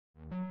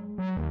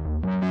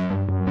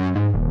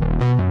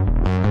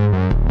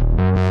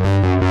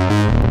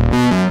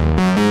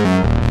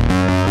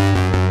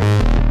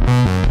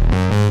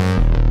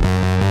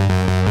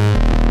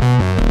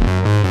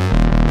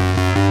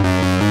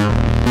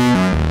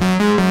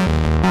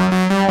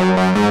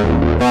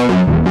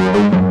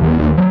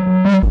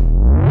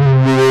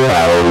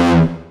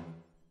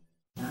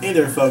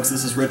folks,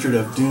 this is Richard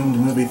of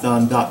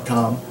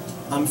DoomedMoviethon.com.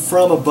 I'm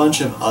from a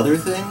bunch of other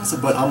things,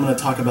 but I'm going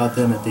to talk about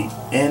them at the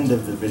end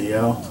of the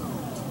video.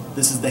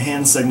 This is the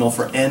hand signal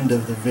for end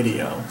of the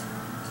video.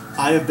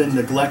 I have been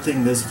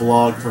neglecting this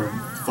vlog for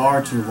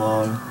far too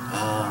long.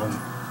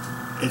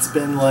 It's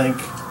been like...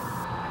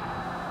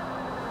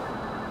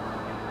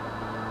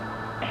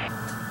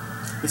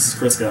 This is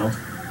Crisco.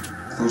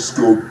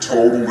 Crisco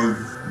totally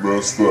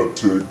messed that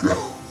take up.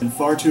 It's been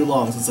far too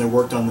long since I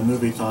worked on the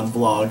Moviethon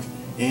vlog,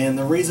 and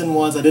the reason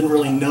was I didn't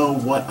really know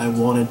what I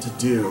wanted to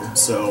do,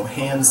 so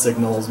hand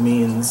signals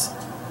means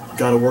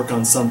gotta work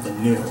on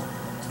something new.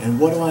 And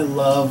what do I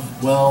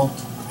love? Well,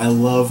 I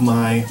love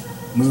my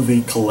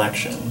movie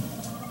collection.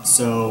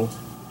 So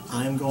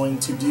I'm going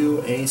to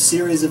do a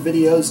series of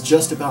videos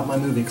just about my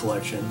movie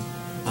collection.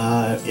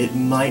 It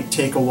might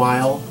take a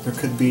while. There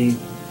could be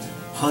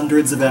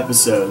hundreds of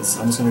episodes.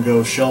 I'm just going to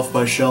go shelf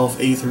by shelf,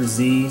 A through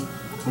Z,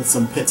 with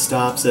some pit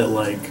stops at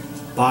like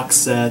box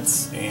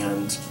sets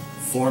and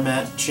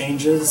format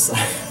changes.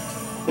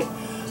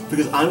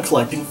 Because I'm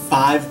collecting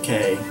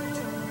 5K.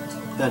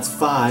 That's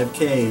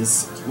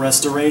 5Ks.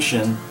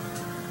 Restoration.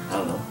 I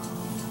don't know.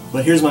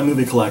 But here's my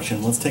movie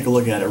collection. Let's take a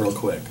look at it real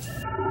quick.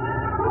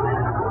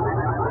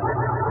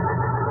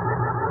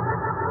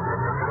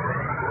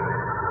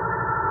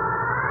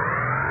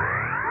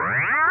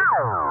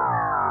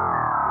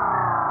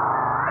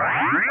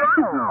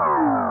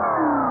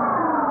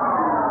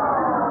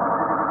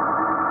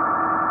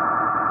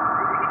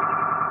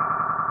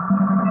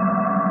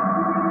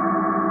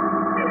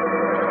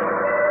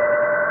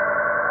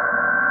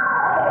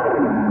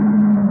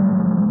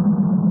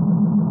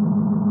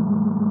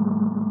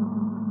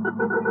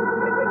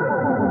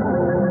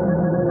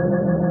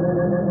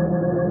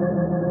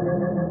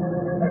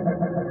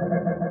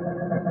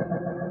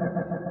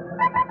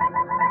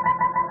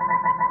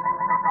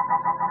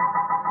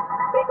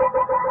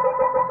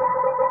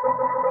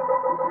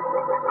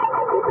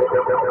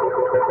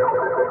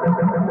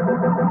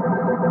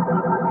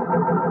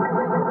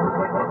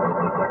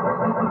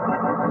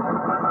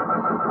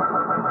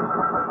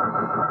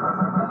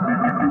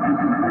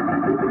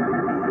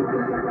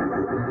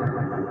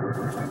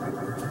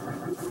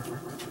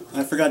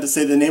 I forgot to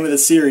say the name of the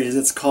series.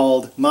 It's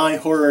called My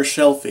Horror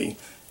Shelfie.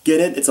 Get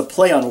it? It's a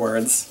play on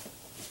words.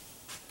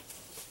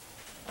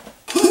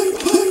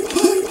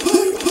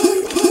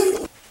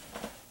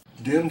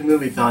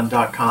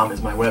 DoomedMoviethon.com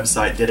is my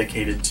website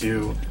dedicated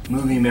to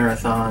movie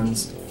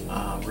marathons,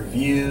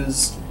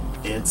 reviews.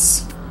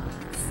 It's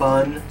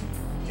fun.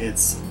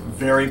 It's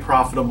very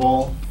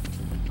profitable.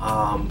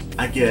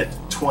 I get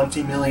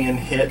 20 million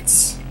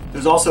hits.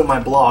 There's also my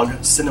blog,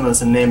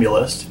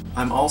 Somnambulist.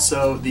 I'm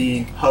also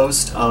the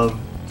host of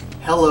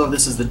Hello,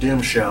 This is the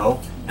Doom Show.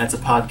 That's a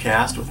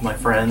podcast with my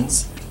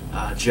friends,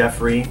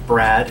 Jeffrey,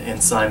 Brad,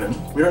 and Simon.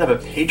 We don't have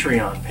a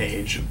Patreon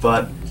page,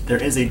 but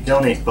there is a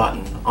donate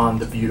button on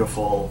the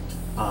beautiful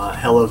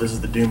Hello, This is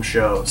the Doom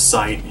Show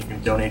site. You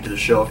can donate to the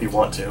show if you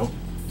want to.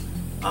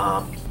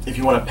 If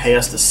you want to pay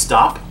us to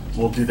stop,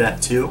 we'll do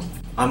that too.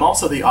 I'm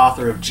also the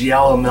author of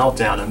Giallo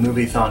Meltdown, a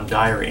Moviethon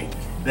diary.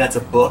 That's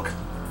a book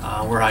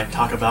where I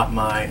talk about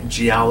my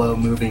Giallo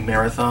movie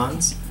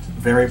marathons.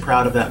 Very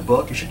proud of that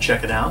book. You should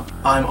check it out.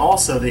 I'm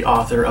also the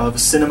author of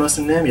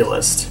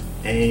Somnambulist,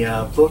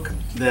 a book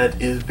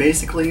that is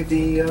basically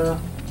the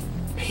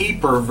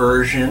paper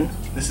version,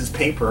 this is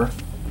paper,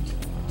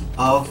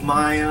 of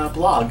my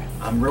blog.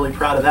 I'm really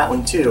proud of that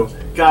one too.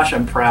 Gosh,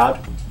 I'm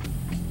proud.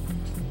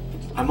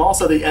 I'm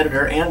also the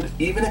editor and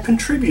even a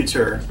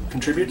contributor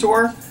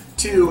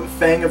to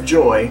Fang of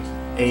Joy,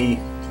 a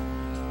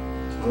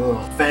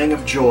Fang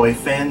of Joy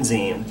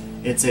fanzine.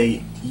 It's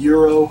a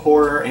Euro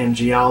horror and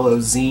Giallo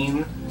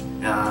zine.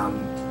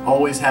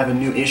 Always have a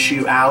new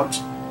issue out.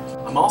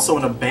 I'm also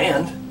in a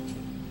band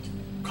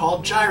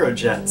called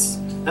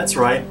GYROJETS. That's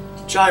right,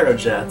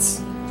 GYROJETS.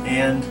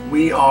 And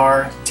we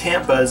are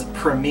Tampa's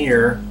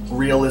premier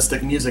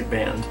realistic music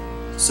band.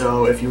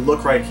 So if you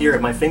look right here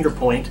at my finger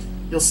point,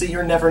 you'll see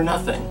You're Never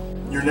Nothing.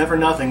 You're Never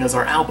Nothing is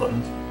our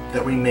album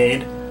that we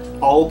made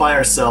all by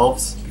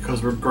ourselves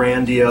because we're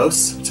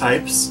grandiose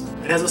types.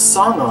 It has a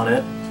song on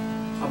it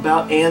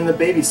about Anne the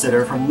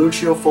babysitter from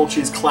Lucio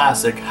Fulci's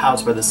classic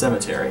House by the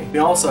Cemetery. We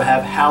also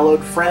have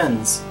Hallowed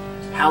Friends.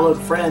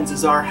 Hallowed Friends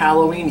is our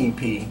Halloween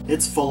EP.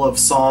 It's full of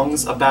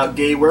songs about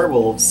gay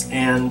werewolves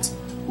and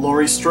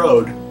Laurie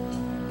Strode,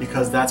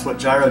 because that's what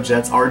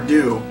GYROJETS are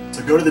do.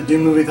 So go to the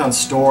Doom Moviethon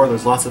store,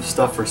 there's lots of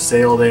stuff for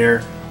sale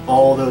there.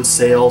 All those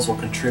sales will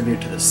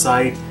contribute to the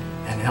site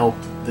and help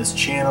this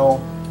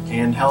channel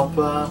and help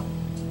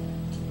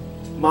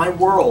my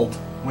world,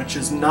 which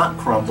is not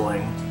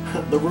crumbling.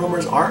 The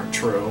rumors aren't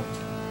true.